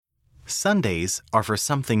Sundays Are for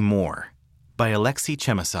Something More by Alexei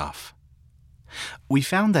Chemisov. We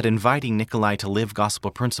found that inviting Nikolai to live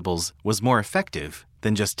gospel principles was more effective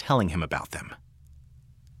than just telling him about them.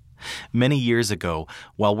 Many years ago,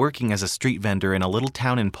 while working as a street vendor in a little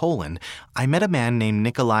town in Poland, I met a man named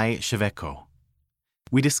Nikolai Sheveko.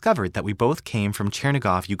 We discovered that we both came from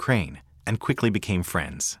Chernigov, Ukraine, and quickly became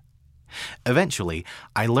friends. Eventually,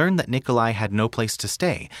 I learned that Nikolai had no place to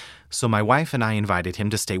stay, so my wife and I invited him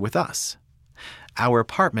to stay with us. Our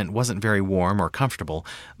apartment wasn't very warm or comfortable,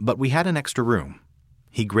 but we had an extra room.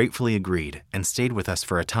 He gratefully agreed and stayed with us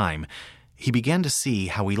for a time. He began to see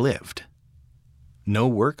how we lived. No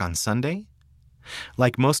work on Sunday?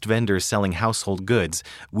 Like most vendors selling household goods,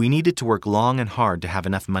 we needed to work long and hard to have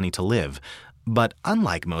enough money to live. But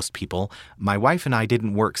unlike most people, my wife and I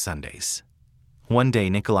didn't work Sundays. One day,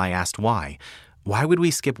 Nikolai asked why. Why would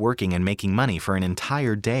we skip working and making money for an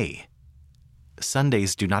entire day?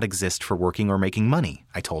 Sundays do not exist for working or making money,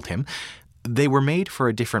 I told him. They were made for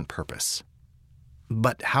a different purpose.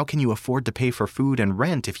 But how can you afford to pay for food and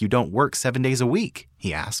rent if you don't work 7 days a week?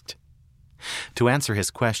 He asked. To answer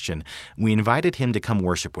his question, we invited him to come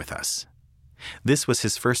worship with us. This was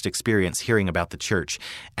his first experience hearing about the church,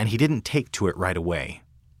 and he didn't take to it right away.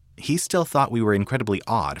 He still thought we were incredibly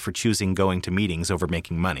odd for choosing going to meetings over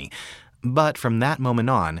making money, but from that moment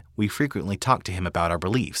on, we frequently talked to him about our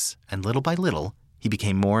beliefs, and little by little, he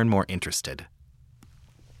became more and more interested.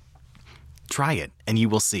 Try it, and you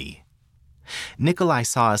will see. Nikolai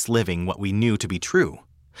saw us living what we knew to be true.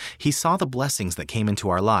 He saw the blessings that came into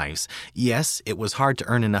our lives. Yes, it was hard to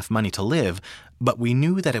earn enough money to live, but we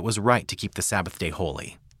knew that it was right to keep the Sabbath day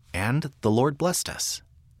holy, and the Lord blessed us.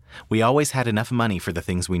 We always had enough money for the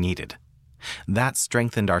things we needed. That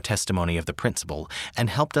strengthened our testimony of the principle and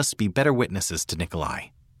helped us be better witnesses to Nikolai.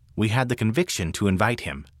 We had the conviction to invite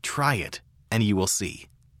him. Try it, and you will see.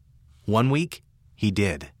 One week, he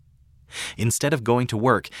did. Instead of going to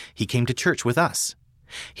work, he came to church with us.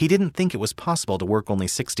 He didn't think it was possible to work only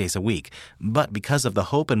 6 days a week, but because of the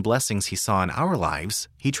hope and blessings he saw in our lives,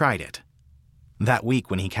 he tried it. That week,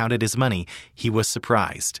 when he counted his money, he was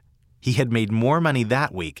surprised. He had made more money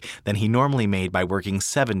that week than he normally made by working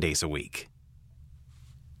 7 days a week.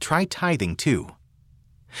 Try tithing, too.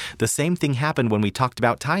 The same thing happened when we talked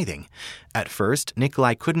about tithing. At first,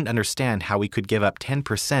 Nikolai couldn't understand how we could give up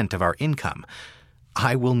 10% of our income.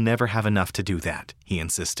 I will never have enough to do that, he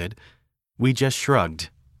insisted. We just shrugged.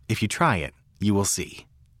 If you try it, you will see.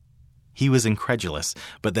 He was incredulous,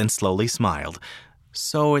 but then slowly smiled.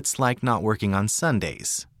 So it's like not working on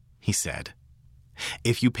Sundays, he said.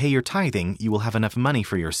 If you pay your tithing, you will have enough money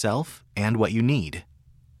for yourself and what you need.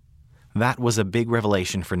 That was a big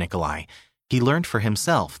revelation for Nikolai. He learned for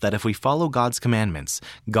himself that if we follow God's commandments,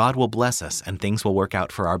 God will bless us and things will work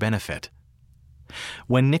out for our benefit.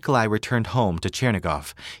 When Nikolai returned home to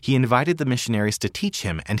Chernigov, he invited the missionaries to teach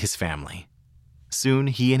him and his family. Soon,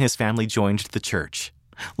 he and his family joined the church.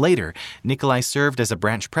 Later, Nikolai served as a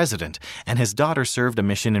branch president, and his daughter served a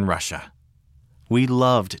mission in Russia. We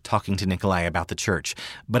loved talking to Nikolai about the church,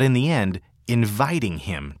 but in the end, inviting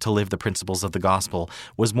him to live the principles of the gospel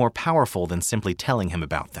was more powerful than simply telling him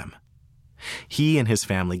about them. He and his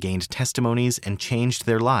family gained testimonies and changed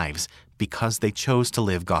their lives because they chose to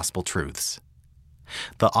live gospel truths.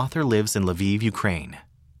 The author lives in Lviv, Ukraine.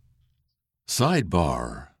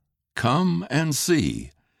 Sidebar: Come and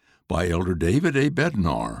See by Elder David A.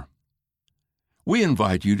 Bednar. We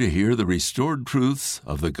invite you to hear the restored truths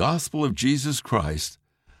of the gospel of Jesus Christ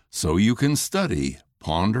so you can study,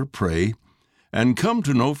 ponder, pray, and come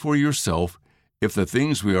to know for yourself if the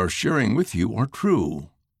things we are sharing with you are true.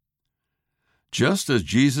 Just as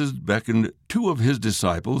Jesus beckoned 2 of his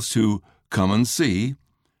disciples to come and see,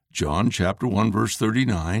 John chapter 1 verse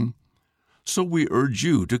 39, so we urge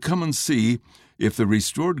you to come and see if the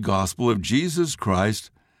restored gospel of Jesus Christ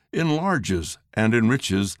enlarges and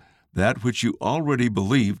enriches that which you already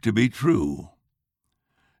believe to be true.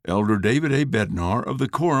 Elder David A. Bednar of the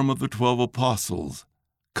Quorum of the 12 Apostles.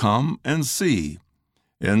 Come and See.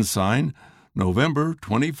 Ensign, November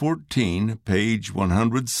 2014, page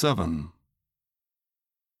 107.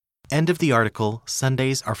 End of the article,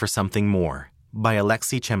 Sundays Are for Something More, by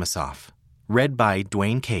Alexei Chemisov. Read by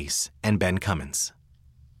Dwayne Case and Ben Cummins.